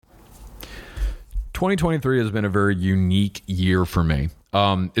2023 has been a very unique year for me.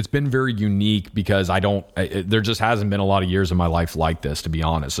 It's been very unique because there just hasn't been a lot of years in my life like this, to be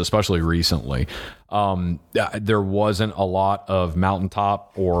honest, especially recently. There wasn't a lot of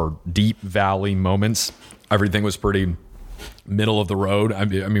mountaintop or deep valley moments. Everything was pretty middle of the road. I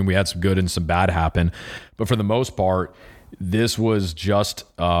mean, we had some good and some bad happen, but for the most part, this was just,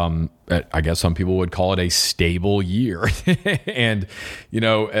 I guess some people would call it a stable year. And,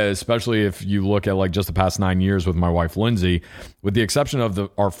 especially if you look at like just the past 9 years with my wife, Lindsay, with the exception of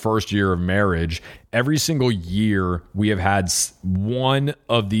our first year of marriage, every single year we have had one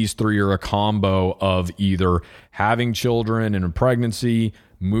of these three or a combo of either having children in a pregnancy,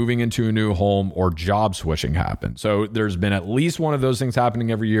 moving into a new home, or job switching happen. So there's been at least one of those things happening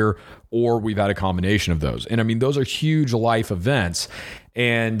every year, or we've had a combination of those. And I mean, those are huge life events.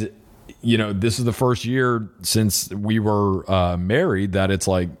 And, this is the first year since we were married that it's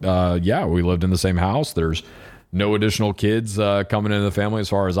like, we lived in the same house. There's no additional kids coming into the family as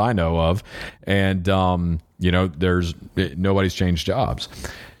far as I know of. And, nobody's changed jobs.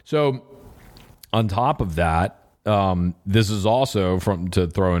 So on top of that, this is also, to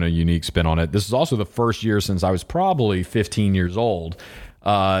throw in a unique spin on it, this is also the first year since I was probably 15 years old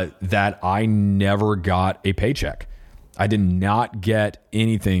that I never got a paycheck. I did not get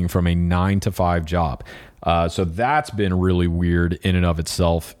anything from a 9-to-5 job. So that's been really weird in and of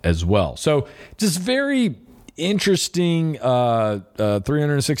itself as well. So just very interesting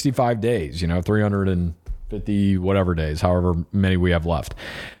 365 days, 350 whatever days, however many we have left.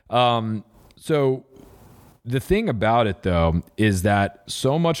 So the thing about it, though, is that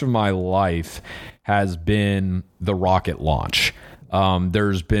so much of my life has been the rocket launch.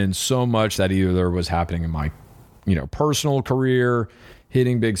 There's been so much that either there was happening in my, personal career,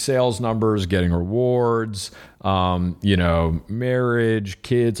 hitting big sales numbers, getting rewards, marriage,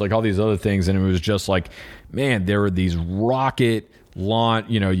 kids, like all these other things. And it was just like, man, there were these rocket launch,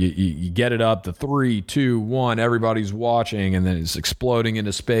 you get it up, the 3, 2, 1, everybody's watching, and then it's exploding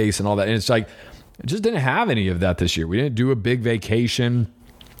into space and all that. And it's like, I just didn't have any of that this year. We didn't do a big vacation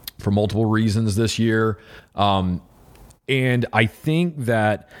for multiple reasons this year. And I think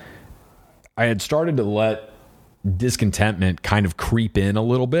that I had started to let discontentment kind of creep in a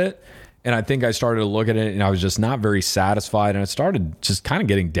little bit. And I think I started to look at it and I was just not very satisfied. And I started just kind of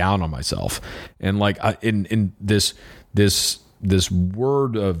getting down on myself. And like in this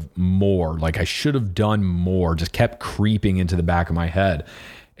word of more, like I should have done more, just kept creeping into the back of my head.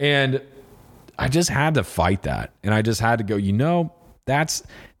 And I just had to fight that. And I just had to go, that's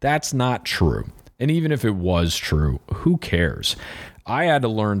not true. And even if it was true, who cares? I had to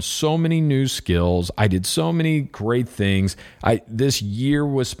learn so many new skills. I did so many great things. This year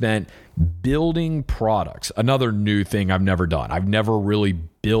was spent building products. Another new thing I've never done. I've never really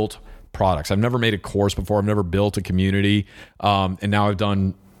built products. I've never made a course before. I've never built a community. And now I've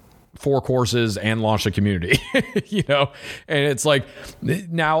done 4 courses and launched a community, and it's like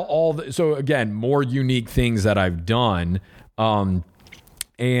now so again, more unique things that I've done.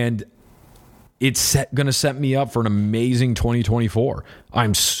 And it's going to set me up for an amazing 2024.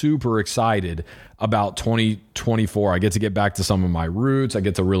 I'm super excited about 2024. I get to get back to some of my roots. I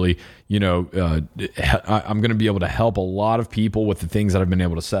get to really, I'm going to be able to help a lot of people with the things that I've been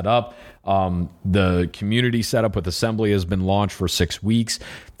able to set up. The community setup with Assembly has been launched for 6 weeks.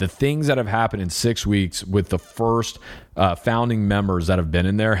 The things that have happened in 6 weeks with the first founding members that have been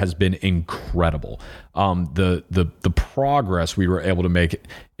in there has been incredible. The progress we were able to make,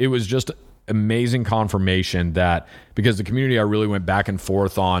 it was just amazing confirmation that, because the community, I really went back and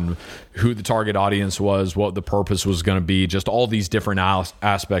forth on who the target audience was, what the purpose was going to be, just all these different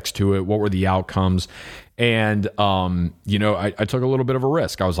aspects to it. What were the outcomes? And, I took a little bit of a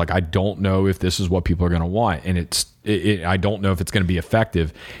risk. I was like, I don't know if this is what people are going to want. And I don't know if it's going to be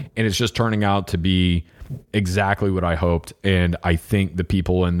effective. And it's just turning out to be exactly what I hoped. And I think the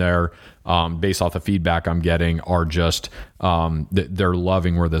people in there, based off the feedback I'm getting, are just, they're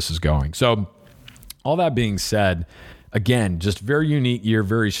loving where this is going. So all that being said, again, just very unique year,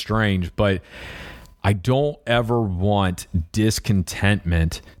 very strange, but I don't ever want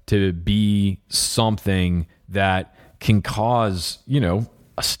discontentment to be something that can cause, a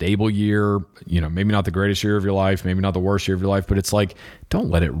stable year, maybe not the greatest year of your life, maybe not the worst year of your life, but it's like, don't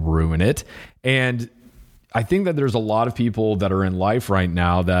let it ruin it. And I think that there's a lot of people that are in life right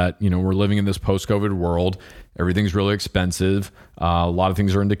now that, we're living in this post-COVID world. Everything's really expensive. A lot of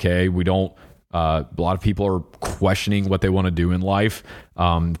things are in decay. A lot of people are questioning what they want to do in life.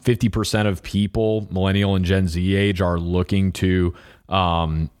 50% of people, millennial and Gen Z age, are looking to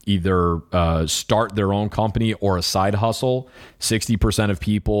either start their own company or a side hustle. 60% of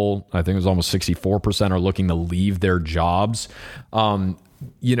people, I think it was almost 64%, are looking to leave their jobs.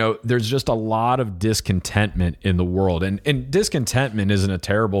 There's just a lot of discontentment in the world. And discontentment isn't a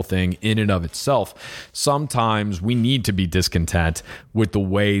terrible thing in and of itself. Sometimes we need to be discontent with the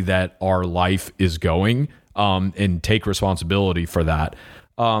way that our life is going, and take responsibility for that.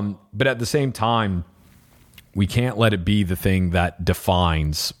 But at the same time, we can't let it be the thing that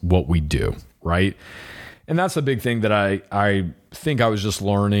defines what we do, right? And that's the big thing that I think I was just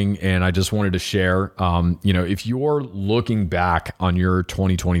learning, and I just wanted to share. If you're looking back on your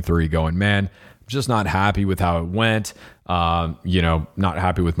 2023 going, man, I'm just not happy with how it went, not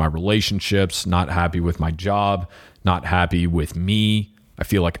happy with my relationships, not happy with my job, not happy with me. I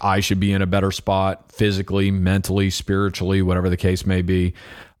feel like I should be in a better spot physically, mentally, spiritually, whatever the case may be.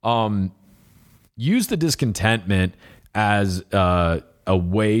 Use the discontentment as a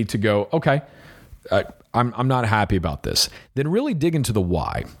way to go, okay, I'm not happy about this. Then really dig into the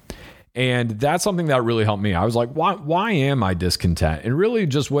why. And that's something that really helped me. I was like, why am I discontent? And really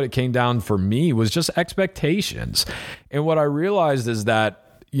just what it came down for me was just expectations. And what I realized is that,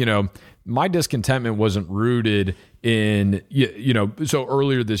 my discontentment wasn't rooted in, so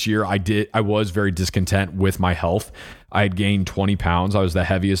earlier this year, I was very discontent with my health. I had gained 20 pounds. I was the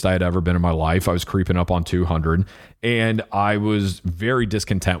heaviest I had ever been in my life. I was creeping up on 200, and I was very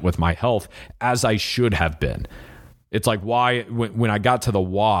discontent with my health, as I should have been. It's like, why, when I got to the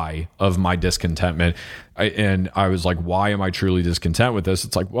why of my discontentment, I was like, why am I truly discontent with this?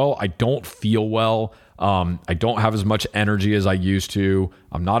 It's like, well, I don't feel well. I don't have as much energy as I used to.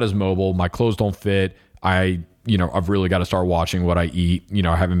 I'm not as mobile. My clothes don't fit. I've really got to start watching what I eat.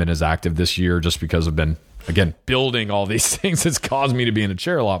 I haven't been as active this year just because I've been, again, building all these things. It's caused me to be in a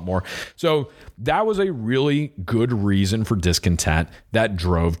chair a lot more. So that was a really good reason for discontent that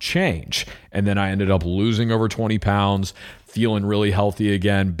drove change. And then I ended up losing over 20 pounds, feeling really healthy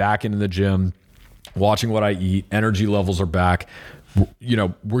again, back into the gym, watching what I eat. Energy levels are back.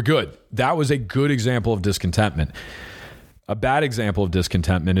 We're good. That was a good example of discontentment. A bad example of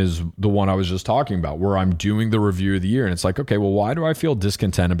discontentment is the one I was just talking about, where I'm doing the review of the year and it's like, okay, well, why do I feel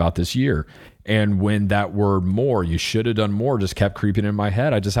discontent about this year? And when that word more, you should have done more, just kept creeping in my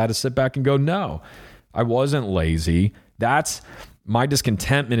head, I just had to sit back and go, no, I wasn't lazy. That's my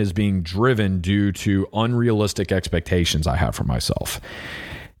discontentment is being driven due to unrealistic expectations I have for myself.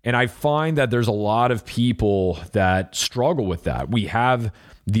 And I find that there's a lot of people that struggle with that. We have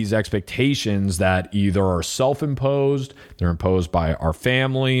these expectations that either are self-imposed, they're imposed by our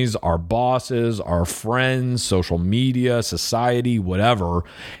families, our bosses, our friends, social media, society, whatever.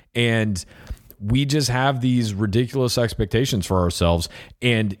 And we just have these ridiculous expectations for ourselves.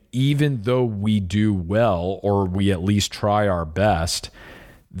 And even though we do well, or we at least try our best,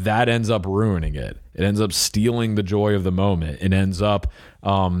 that ends up ruining it. It ends up stealing the joy of the moment. It ends up,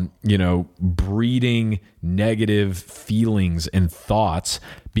 breeding negative feelings and thoughts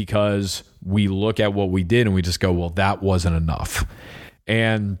because we look at what we did and we just go, well, that wasn't enough.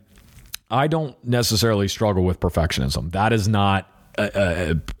 And I don't necessarily struggle with perfectionism. That is not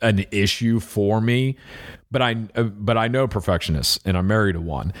an issue for me, but I know perfectionists, and I'm married to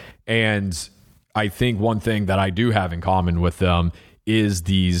one. And I think one thing that I do have in common with them is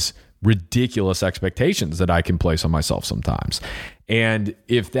these ridiculous expectations that I can place on myself sometimes. And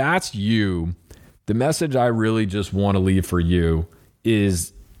if that's you, the message I really just want to leave for you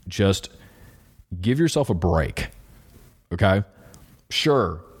is just give yourself a break. Okay?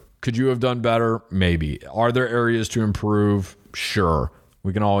 Sure. Could you have done better? Maybe. Are there areas to improve? Sure.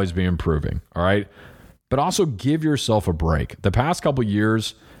 We can always be improving. All right? But also give yourself a break. The past couple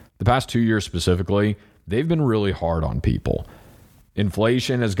years, the past 2 years specifically, they've been really hard on people.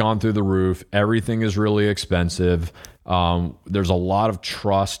 Inflation has gone through the roof. Everything is really expensive. There's a lot of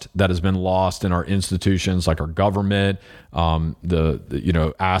trust that has been lost in our institutions, like our government,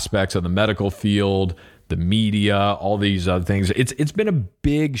 the aspects of the medical field, the media, all these other things. It's been a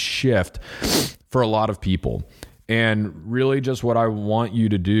big shift for a lot of people. And really just what I want you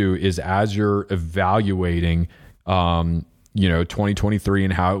to do is, as you're evaluating 2023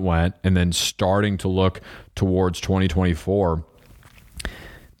 and how it went, and then starting to look towards 2024,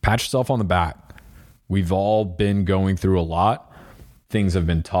 pat yourself on the back. We've all been going through a lot. Things have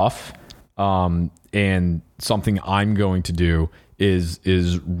been tough. And something I'm going to do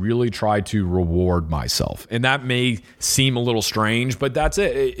is really try to reward myself. And that may seem a little strange, but that's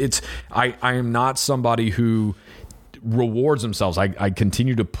it. I am not somebody who rewards themselves. I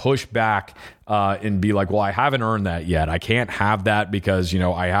continue to push back and be like, well, I haven't earned that yet. I can't have that because,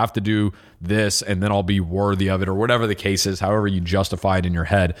 I have to do this and then I'll be worthy of it, or whatever the case is, however you justify it in your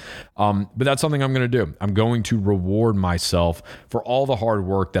head. But that's something I'm going to do. I'm going to reward myself for all the hard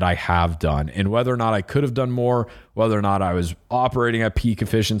work that I have done. And whether or not I could have done more, whether or not I was operating at peak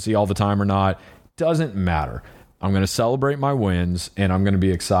efficiency all the time or not, doesn't matter. I'm going to celebrate my wins and I'm going to be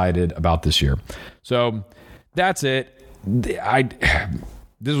excited about this year. So that's it.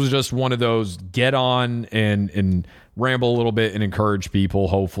 This was just one of those get on and ramble a little bit and encourage people,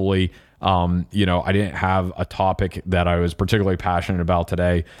 hopefully. I didn't have a topic that I was particularly passionate about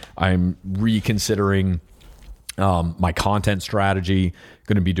today. I'm reconsidering my content strategy.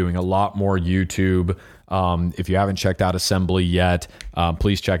 Going to be doing a lot more YouTube. If you haven't checked out Assembly yet,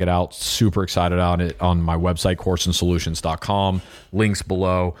 please check it out. Super excited on it on my website, courseinsolutions.com. Links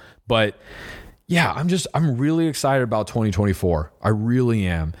below. But yeah, I'm really excited about 2024. I really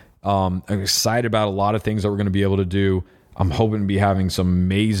am. I'm excited about a lot of things that we're going to be able to do. I'm hoping to be having some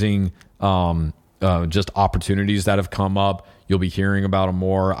amazing just opportunities that have come up. You'll be hearing about them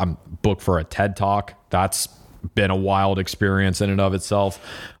more. I'm booked for a TED Talk. That's been a wild experience in and of itself.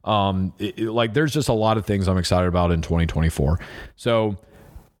 There's just a lot of things I'm excited about in 2024. So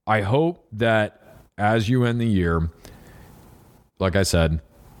I hope that as you end the year, like I said,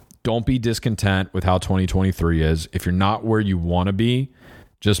 don't be discontent with how 2023 is. If you're not where you want to be,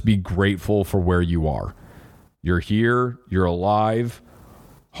 just be grateful for where you are. You're here, you're alive.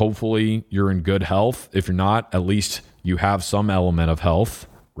 Hopefully you're in good health. If you're not, at least you have some element of health,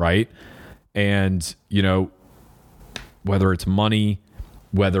 right? And, whether it's money,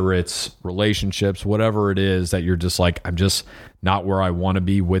 whether it's relationships, whatever it is that you're just like, I'm just not where I want to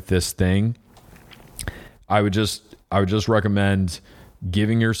be with this thing. I would just recommend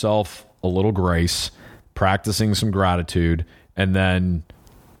giving yourself a little grace, practicing some gratitude, and then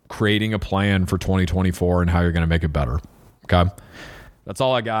creating a plan for 2024 and how you're going to make it better. Okay. That's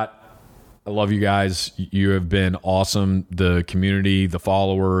all I got. I love you guys. You have been awesome. The community, the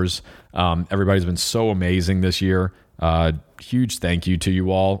followers, everybody's been so amazing this year. Huge thank you to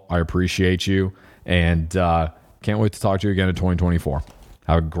you all. I appreciate you, and can't wait to talk to you again in 2024.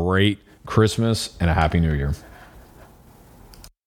 Have a great Christmas and a happy New Year.